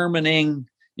determining,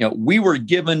 we were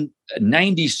given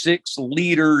 96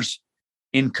 liters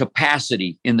in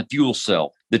capacity in the fuel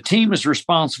cell. The team is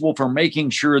responsible for making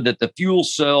sure that the fuel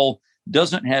cell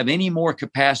doesn't have any more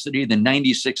capacity than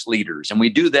 96 liters. And we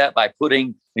do that by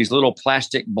putting these little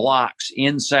plastic blocks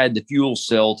inside the fuel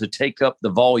cell to take up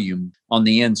the volume on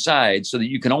the inside so that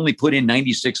you can only put in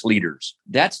 96 liters.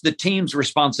 That's the team's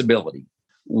responsibility.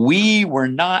 We were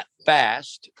not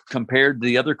fast compared to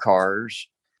the other cars.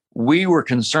 We were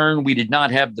concerned we did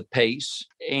not have the pace.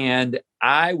 And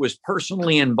I was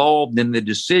personally involved in the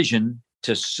decision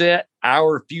to set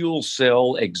our fuel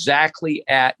cell exactly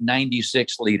at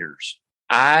 96 liters.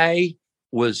 It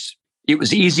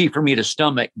was easy for me to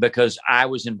stomach because I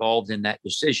was involved in that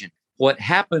decision. What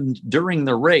happened during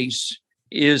the race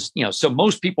is, so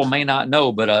most people may not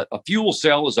know, but a fuel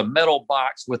cell is a metal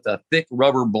box with a thick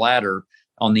rubber bladder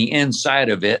on the inside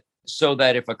of it so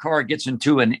that if a car gets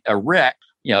into a wreck,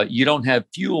 you don't have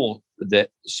fuel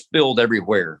that spilled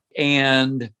everywhere.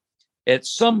 And at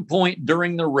some point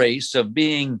during the race of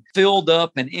being filled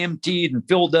up and emptied and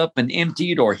filled up and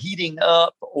emptied, or heating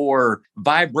up, or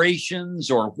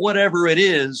vibrations, or whatever it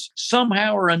is,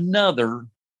 somehow or another,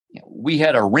 we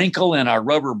had a wrinkle in our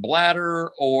rubber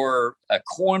bladder, or a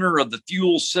corner of the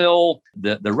fuel cell.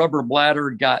 The rubber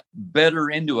bladder got better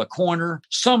into a corner.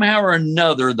 Somehow or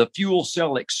another, the fuel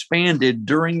cell expanded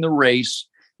during the race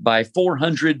by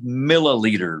 400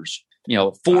 milliliters,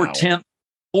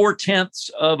 four tenths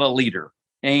of a liter.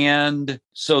 And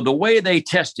so the way they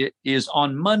test it is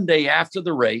on Monday after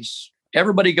the race.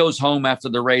 Everybody goes home after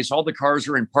the race. All the cars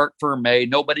are in Parc Fermé.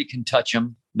 Nobody can touch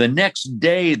them. The next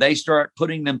day, they start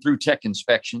putting them through tech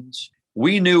inspections.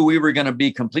 We knew we were going to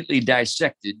be completely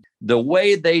dissected. The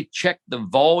way they check the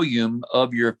volume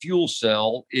of your fuel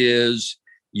cell is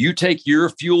you take your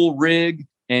fuel rig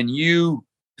and you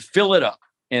fill it up,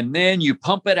 and then you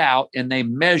pump it out, and they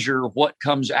measure what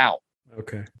comes out.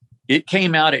 Okay. It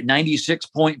came out at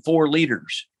 96.4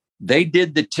 liters. They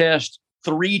did the test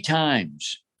 3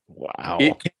 times. Wow.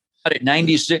 It came out at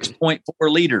 96.4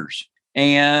 liters.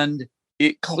 And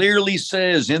it clearly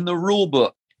says in the rule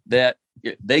book that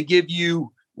they give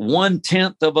you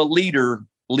 1/10 of a liter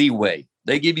leeway.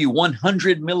 They give you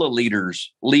 100 milliliters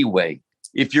leeway.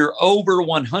 If you're over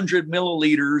 100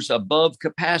 milliliters above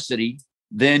capacity,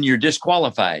 then you're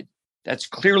disqualified. That's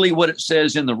clearly what it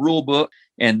says in the rule book.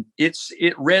 And it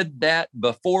read that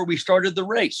before we started the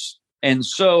race. And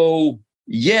so,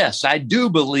 yes, I do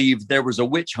believe there was a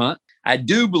witch hunt. I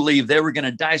do believe they were going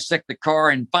to dissect the car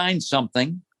and find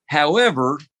something.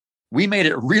 However, we made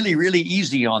it really, really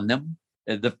easy on them.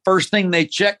 The first thing they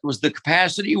checked was the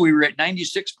capacity. We were at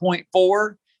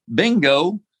 96.4.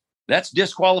 Bingo. That's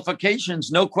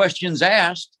disqualifications, no questions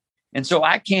asked. And so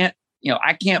I can't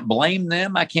blame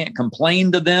them. I can't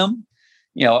complain to them.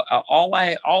 All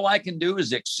I can do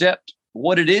is accept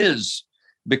what it is,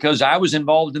 because I was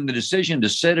involved in the decision to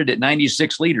set it at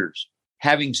 96 liters.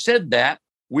 Having said that,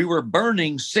 we were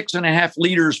burning 6.5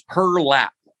 liters per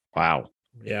lap. Wow.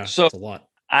 Yeah, so that's a lot.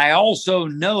 I also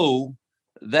know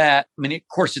that, of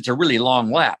course, it's a really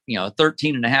long lap,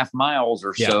 13 and a half miles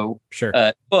or so. Sure.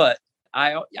 But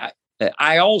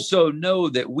I also know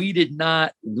that we did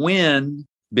not win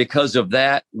because of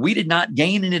that. We did not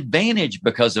gain an advantage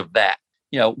because of that.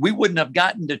 We wouldn't have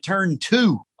gotten to turn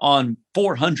 2 on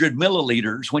 400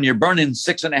 milliliters when you're burning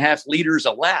 6.5 liters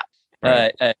a lap.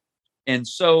 Right. And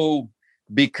so,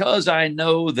 because I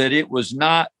know that it was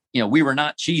not, we were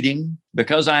not cheating,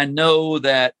 because I know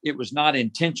that it was not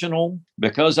intentional,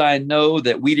 because I know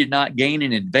that we did not gain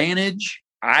an advantage,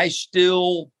 I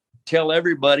still tell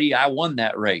everybody I won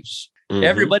that race. Mm-hmm.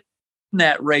 Everybody in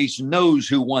that race knows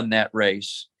who won that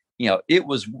race. It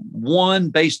was won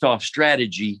based off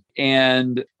strategy.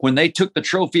 And when they took the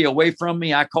trophy away from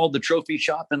me, I called the trophy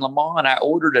shop in Le Mans and I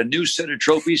ordered a new set of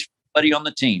trophies for everybody on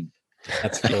the team.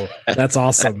 That's cool. That's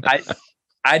awesome.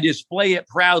 I display it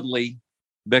proudly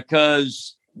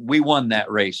because we won that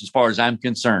race, as far as I'm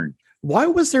concerned. Why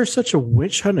was there such a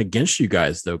witch hunt against you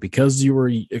guys, though? Because you were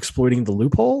exploiting the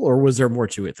loophole, or was there more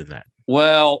to it than that?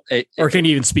 Well, or can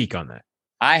you even speak on that?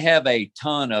 I have a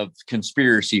ton of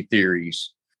conspiracy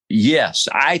theories. Yes,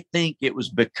 I think it was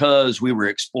because we were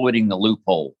exploiting the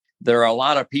loophole. There are a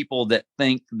lot of people that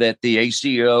think that the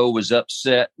ACO was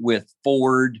upset with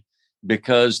Ford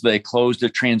because they closed a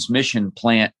transmission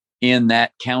plant in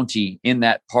that county, in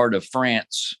that part of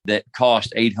France, that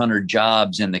cost 800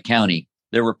 jobs in the county.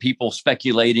 There were people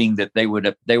speculating that they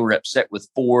were upset with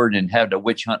Ford and had a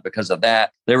witch hunt because of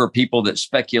that. There were people that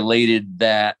speculated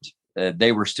that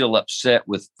they were still upset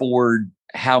with Ford,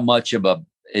 how much of a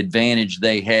advantage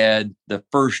they had the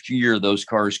first year those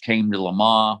cars came to Le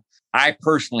Mans. I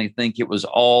personally think it was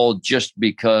all just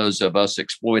because of us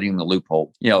exploiting the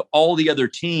loophole. All the other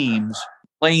teams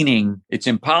complaining, it's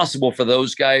impossible for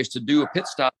those guys to do a pit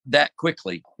stop that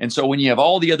quickly. And so when you have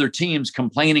all the other teams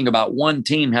complaining about one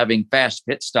team having fast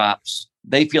pit stops,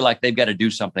 they feel like they've got to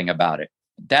do something about it.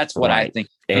 That's what I think.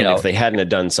 And if they hadn't have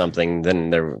done something, then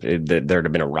there'd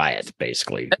have been a riot,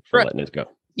 basically, for letting it go.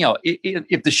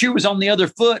 If the shoe was on the other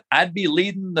foot, I'd be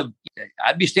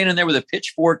standing there with a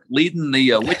pitchfork leading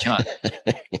the witch hunt.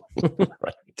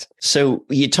 Right. So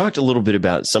you talked a little bit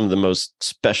about some of the most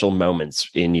special moments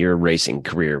in your racing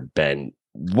career, Ben.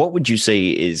 What would you say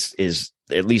is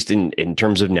at least in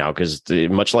terms of now, because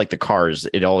much like the cars,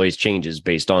 it always changes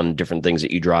based on different things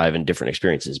that you drive and different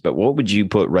experiences. But what would you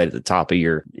put right at the top of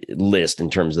your list in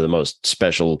terms of the most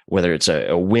special, whether it's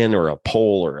a win or a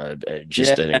pole or an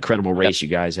incredible race you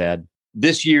guys had?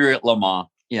 This year at Le Mans,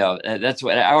 that's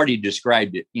what I already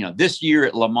described it. This year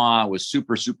at Le Mans was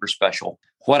super, super special.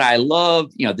 what I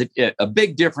love, a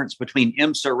big difference between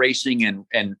IMSA racing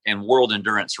and World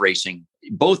Endurance racing.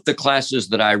 Both the classes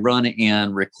that I run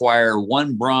in require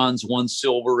 1 bronze, 1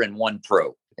 silver, and 1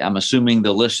 pro. I'm assuming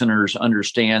the listeners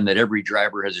understand that every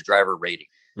driver has a driver rating.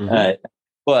 Mm-hmm.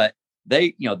 But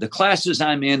the classes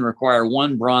I'm in require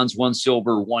 1 bronze, 1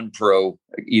 silver, 1 pro,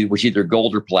 which either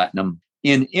gold or platinum.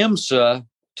 In IMSA,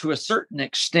 to a certain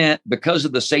extent, because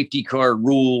of the safety car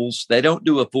rules, they don't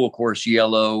do a full course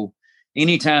yellow.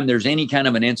 Anytime there's any kind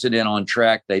of an incident on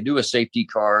track, they do a safety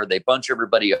car. They bunch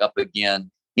everybody up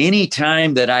again.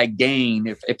 Anytime that I gain,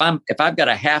 if I've got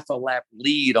a half a lap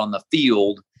lead on the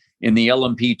field in the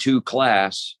LMP2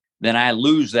 class, then I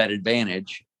lose that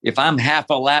advantage. If I'm half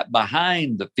a lap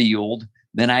behind the field,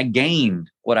 then I gain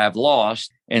what I've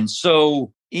lost. And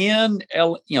so in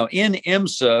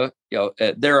IMSA,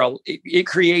 it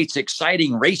creates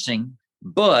exciting racing.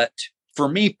 But for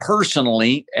me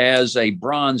personally, as a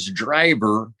bronze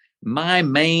driver, my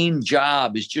main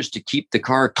job is just to keep the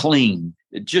car clean.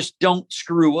 Just don't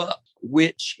screw up,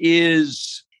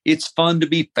 it's fun to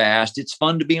be fast. It's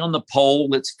fun to be on the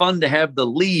pole. It's fun to have the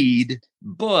lead,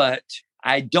 but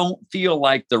I don't feel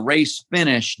like the race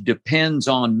finish depends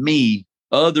on me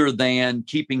other than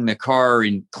keeping the car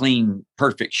in clean,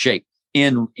 perfect shape.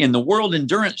 In the World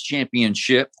Endurance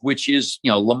Championship, which is,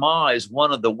 Le Mans is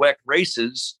one of the WEC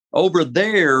races, over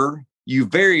there, you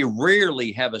very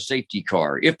rarely have a safety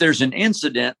car. If there's an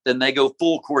incident, then they go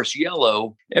full course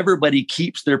yellow. Everybody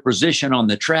keeps their position on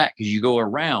the track as you go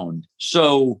around.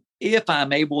 So if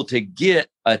I'm able to get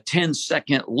a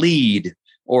 10-second lead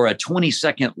or a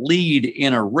 20-second lead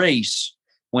in a race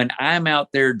when I'm out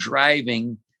there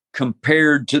driving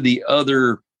compared to the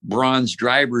other bronze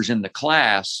drivers in the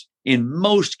class, in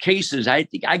most cases, I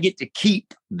think I get to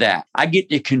keep that. I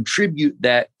get to contribute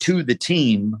that to the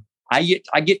team. I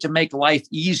get to make life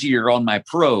easier on my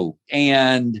pro.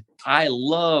 And I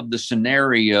love the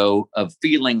scenario of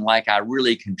feeling like I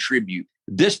really contribute.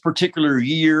 This particular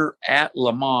year at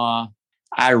Le Mans,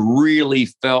 I really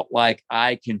felt like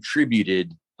I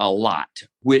contributed a lot,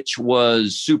 which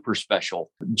was super special,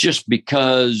 just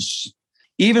because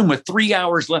even with 3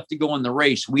 hours left to go in the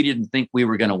race, we didn't think we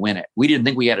were going to win it. We didn't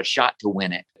think we had a shot to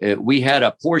win it. We had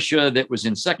a Porsche that was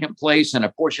in second place and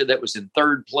a Porsche that was in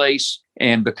third place.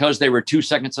 And because they were 2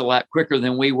 seconds a lap quicker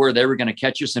than we were, they were going to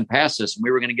catch us and pass us, and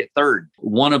we were going to get third.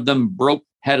 One of them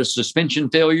had a suspension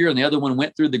failure, and the other one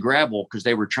went through the gravel because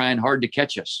they were trying hard to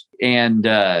catch us. And,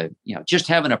 just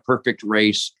having a perfect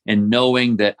race and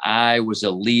knowing that I was a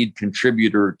lead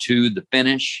contributor to the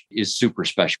finish is super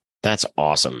special. That's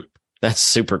awesome. That's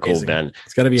super cool, amazing. Ben.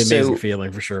 It's got to be an amazing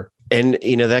feeling for sure. And,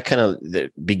 that kind of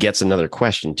begets another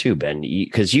question too, Ben,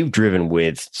 because you've driven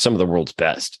with some of the world's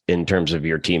best in terms of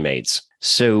your teammates.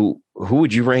 So who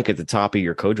would you rank at the top of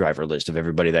your co-driver list of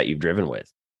everybody that you've driven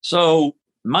with? So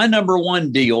my number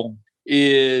one deal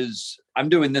is I'm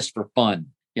doing this for fun.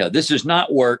 This is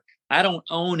not work. I don't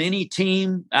own any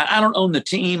team. I don't own the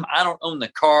team. I don't own the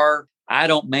car. I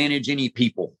don't manage any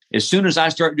people. As soon as I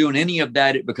start doing any of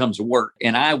that, it becomes work.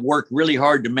 And I work really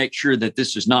hard to make sure that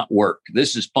this is not work.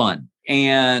 This is fun.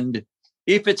 And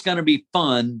if it's going to be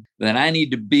fun, then I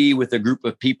need to be with a group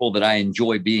of people that I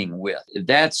enjoy being with.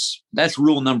 That's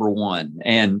rule number one.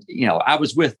 And, I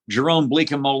was with Jerome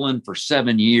Bleekemolen for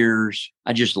 7 years.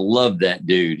 I just love that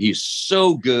dude. He's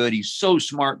so good. He's so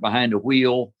smart behind a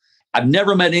wheel. I've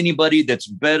never met anybody that's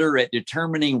better at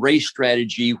determining race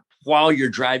strategy while you're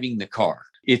driving the car.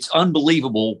 It's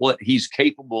unbelievable what he's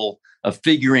capable of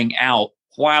figuring out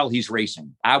while he's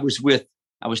racing. I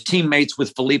was teammates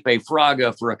with Felipe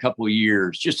Fraga for a couple of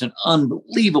years. Just an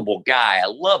unbelievable guy. I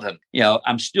love him.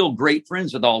 I'm still great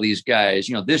friends with all these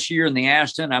guys. This year in the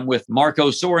Aston, I'm with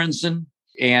Marco Sorensen,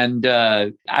 and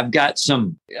I've got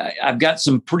some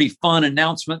pretty fun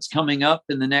announcements coming up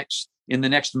in the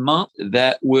next month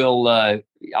that will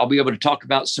I'll be able to talk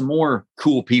about some more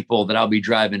cool people that I'll be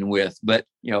driving with. But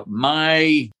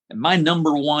my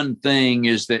number one thing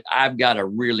is that I've got to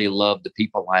really love the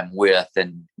people I'm with.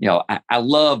 And I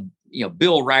love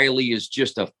Bill Riley is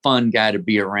just a fun guy to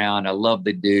be around. I love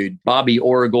the dude. Bobby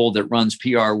Oragle that runs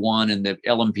PR1 and the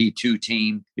LMP2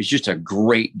 team is just a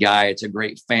great guy. It's a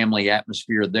great family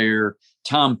atmosphere there.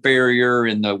 Tom Ferrier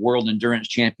in the World Endurance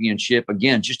Championship,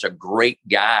 again, just a great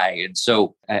guy. And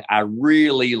so I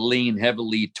really lean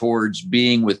heavily towards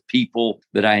being with people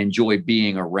that I enjoy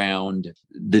being around.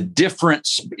 The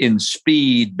difference in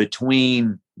speed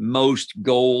between most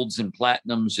golds and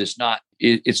platinums. It's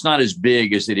not as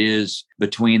big as it is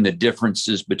between the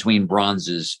differences between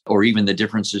bronzes or even the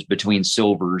differences between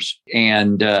silvers.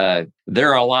 And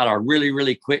there are a lot of really,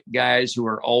 really quick guys who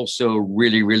are also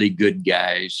really, really good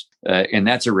guys. And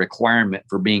that's a requirement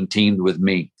for being teamed with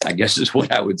me, I guess is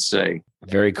what I would say.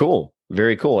 Very cool.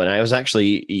 Very cool. And I was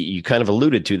actually, you kind of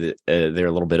alluded to there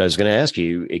a little bit. I was going to ask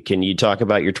you, can you talk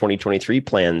about your 2023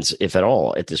 plans, if at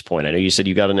all, at this point? I know you said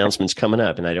you got announcements coming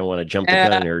up, and I don't want to jump the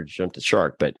gun or jump the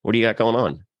shark, but what do you got going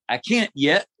on? I can't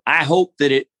yet. I hope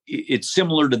that it's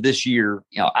similar to this year.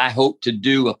 I hope to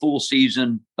do a full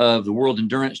season of the World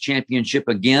Endurance Championship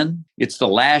again. It's the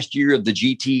last year of the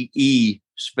GTE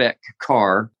spec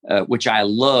car, which I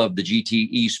love the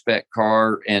GTE spec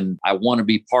car, and I want to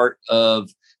be part of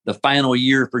the final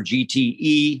year for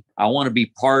GTE. I want to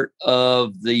be part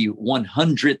of the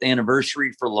 100th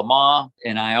anniversary for Le Mans.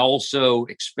 And I also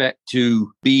expect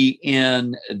to be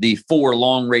in the 4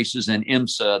 long races in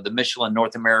IMSA, the Michelin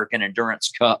North American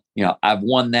Endurance Cup. I've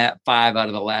won that 5 out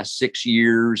of the last 6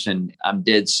 years, and I'm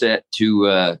dead set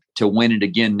to win it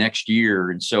again next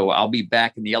year. And so I'll be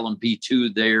back in the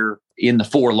LMP2 there in the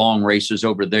 4 long races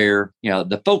over there.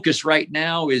 The focus right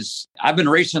now is I've been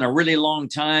racing a really long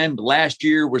time. Last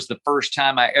year was the first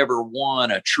time I ever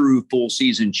won a true full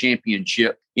season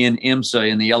championship in IMSA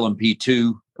in the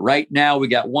LMP2. Right now, we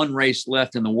got 1 race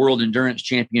left in the World Endurance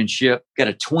Championship. Got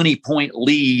a 20-point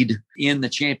lead in the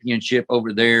championship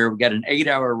over there. We got an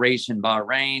 8-hour race in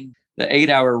Bahrain. The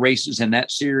 8-hour races in that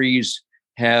series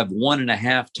have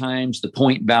 1.5 times the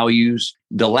point values.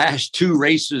 The last 2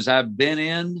 races I've been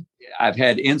in, I've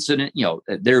had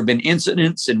there have been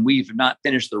incidents and we've not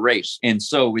finished the race. And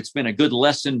so it's been a good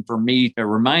lesson for me, a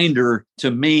reminder to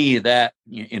me that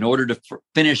in order to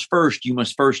finish first, you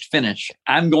must first finish.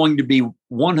 I'm going to be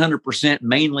 100%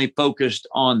 mainly focused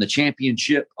on the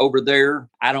championship over there.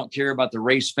 I don't care about the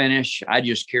race finish. I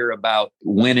just care about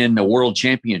winning the world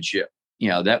championship.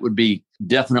 That would be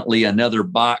definitely another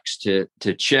box to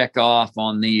check off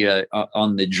on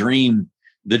the dream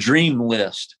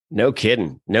list. No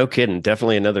kidding.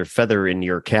 Definitely another feather in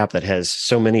your cap that has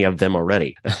so many of them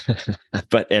already.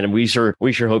 And we sure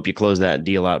hope you close that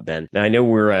deal out, Ben. Now I know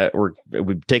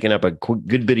we've taken up a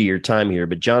good bit of your time here,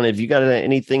 but John, have you got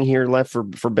anything here left for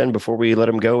Ben before we let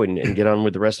him go and get on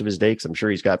with the rest of his day? Because I'm sure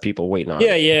he's got people waiting on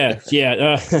him.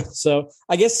 Yeah. So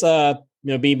I guess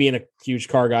me being a huge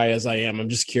car guy as I am, I'm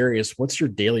just curious, what's your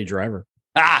daily driver?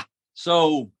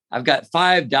 So I've got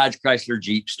 5 Dodge Chrysler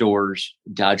Jeep stores,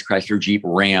 Dodge Chrysler Jeep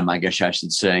Ram, I guess I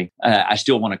should say. I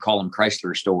still want to call them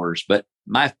Chrysler stores, but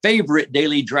my favorite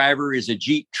daily driver is a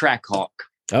Jeep Trackhawk.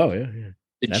 Oh, yeah.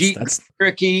 The Jeep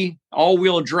Cherokee,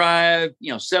 all-wheel drive,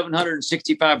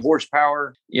 765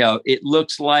 horsepower. It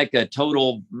looks like a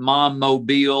total mom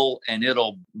mobile, and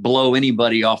it'll blow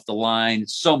anybody off the line.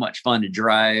 It's so much fun to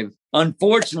drive.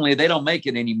 Unfortunately, they don't make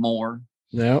it anymore.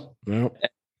 No.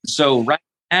 So right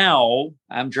now,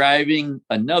 I'm driving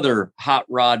another hot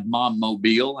rod mom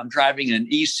mobile. I'm driving an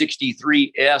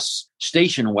E63S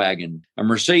station wagon, a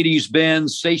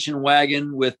Mercedes-Benz station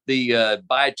wagon with the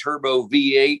bi-turbo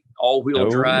V8 all-wheel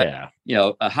drive.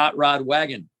 Yeah. A hot rod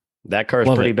wagon. That car is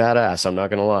pretty badass. I'm not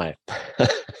going to lie.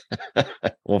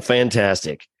 Well,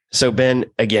 fantastic. So, Ben,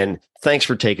 again, thanks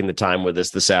for taking the time with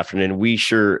us this afternoon. We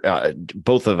sure,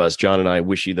 both of us, John and I,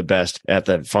 wish you the best at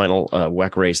the final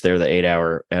WEC race there, the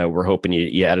 8-hour. We're hoping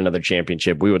you add another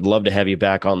championship. We would love to have you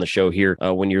back on the show here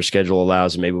when your schedule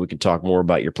allows, and maybe we could talk more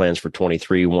about your plans for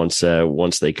 23 once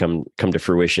they come to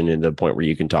fruition and the point where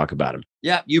you can talk about them.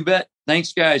 Yeah, you bet.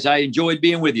 Thanks, guys. I enjoyed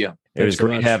being with you. It was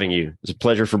great having you. It was a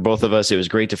pleasure for both of us. It was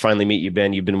great to finally meet you,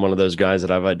 Ben. You've been one of those guys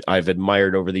that I've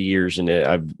admired over the years.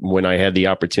 And when I had the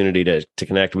opportunity to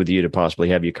connect with you, to possibly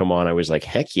have you come on, I was like,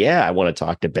 heck yeah, I want to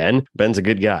talk to Ben. Ben's a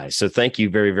good guy. So thank you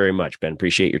very, very much, Ben.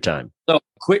 Appreciate your time. So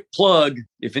quick plug.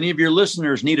 If any of your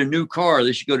listeners need a new car,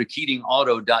 they should go to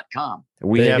KeatingAuto.com.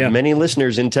 We have many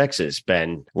listeners in Texas,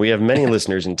 Ben. We have many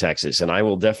listeners in Texas, and I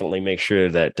will definitely make sure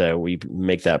that we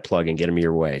make that plug and get them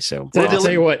your way. So I'll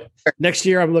tell you what, next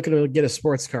year I'm looking to get a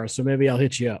sports car, so maybe I'll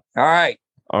hit you up.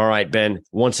 All right, Ben.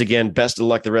 Once again, best of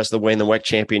luck the rest of the way in the WEC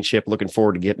Championship. Looking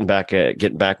forward to getting back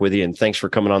with you, and thanks for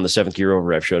coming on the 7th Gear Over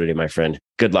Rev show today, my friend.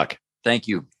 Good luck. Thank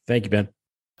you. Thank you, Ben.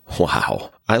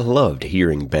 Wow. I loved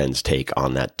hearing Ben's take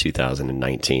on that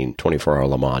 2019 24-hour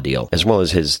Le Mans deal, as well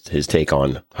as his take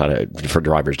on for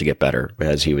drivers to get better,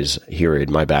 as he was here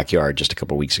in my backyard just a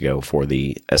couple of weeks ago for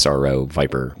the SRO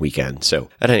Viper weekend. So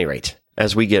at any rate,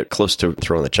 as we get close to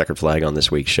throwing the checkered flag on this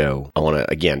week's show, I want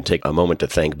to, again, take a moment to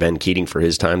thank Ben Keating for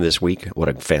his time this week. What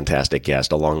a fantastic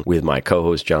guest, along with my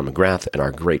co-host, John McGrath, and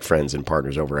our great friends and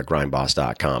partners over at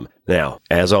grindboss.com. Now,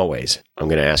 as always, I'm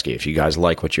going to ask you, if you guys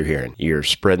like what you're hearing, you're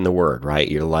spreading the word, right?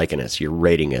 You're liking us, you're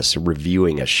rating us,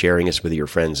 reviewing us, sharing us with your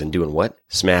friends, and doing what?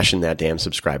 Smashing that damn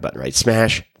subscribe button, right?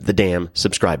 Smash the damn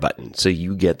subscribe button so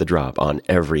you get the drop on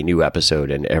every new episode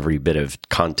and every bit of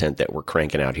content that we're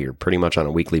cranking out here pretty much on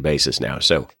a weekly basis now.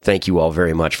 So thank you all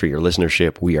very much for your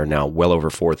listenership. We are now well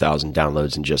over 4,000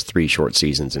 downloads in just 3 short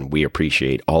seasons, and we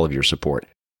appreciate all of your support.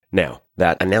 Now,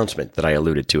 that announcement that I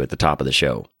alluded to at the top of the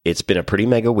show, it's been a pretty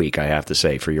mega week, I have to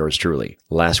say, for yours truly.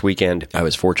 Last weekend, I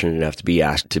was fortunate enough to be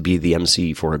asked to be the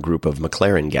MC for a group of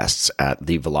McLaren guests at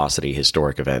the Velocity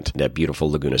Historic event at beautiful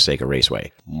Laguna Seca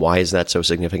Raceway. Why is that so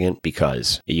significant?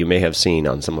 Because you may have seen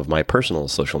on some of my personal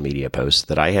social media posts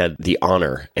that I had the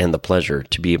honor and the pleasure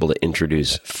to be able to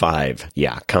introduce 5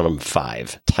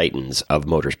 titans of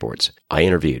motorsports. I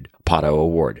interviewed Pato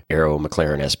O'Ward, Arrow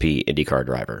McLaren SP IndyCar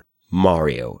driver,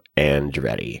 Mario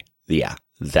Andretti. Yeah,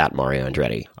 that Mario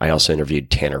Andretti. I also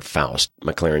interviewed Tanner Faust,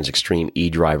 McLaren's Extreme E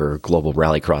driver, global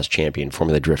rallycross champion,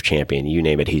 Formula Drift champion, you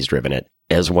name it, he's driven it.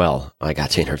 As well, I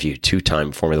got to interview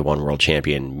 2-time Formula One world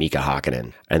champion Mika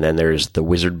Hakkinen. And then there's the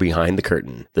wizard behind the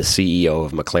curtain, the CEO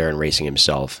of McLaren Racing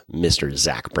himself, Mr.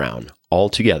 Zach Brown. All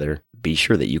together, be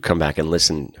sure that you come back and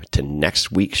listen to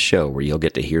next week's show where you'll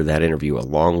get to hear that interview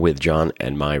along with John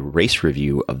and my race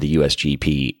review of the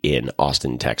USGP in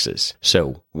Austin, Texas.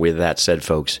 So with that said,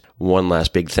 folks, one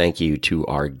last big thank you to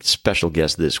our special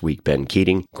guest this week, Ben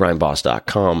Keating,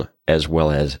 grindboss.com, as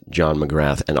well as John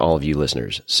McGrath and all of you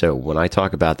listeners. So when I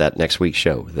talk about that next week's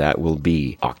show, that will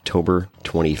be October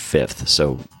 25th.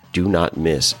 So do not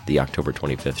miss the October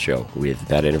 25th show with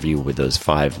that interview with those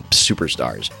 5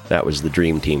 superstars. That was the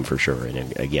dream team for sure.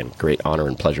 And again, great honor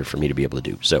and pleasure for me to be able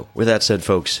to do. So with that said,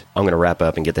 folks, I'm going to wrap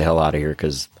up and get the hell out of here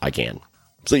because I can.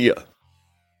 See ya.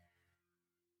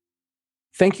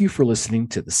 Thank you for listening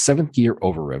to the 7th Gear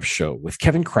Overrev Show with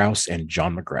Kevin Kraus and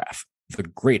John McGrath, the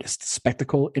greatest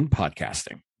spectacle in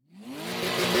podcasting.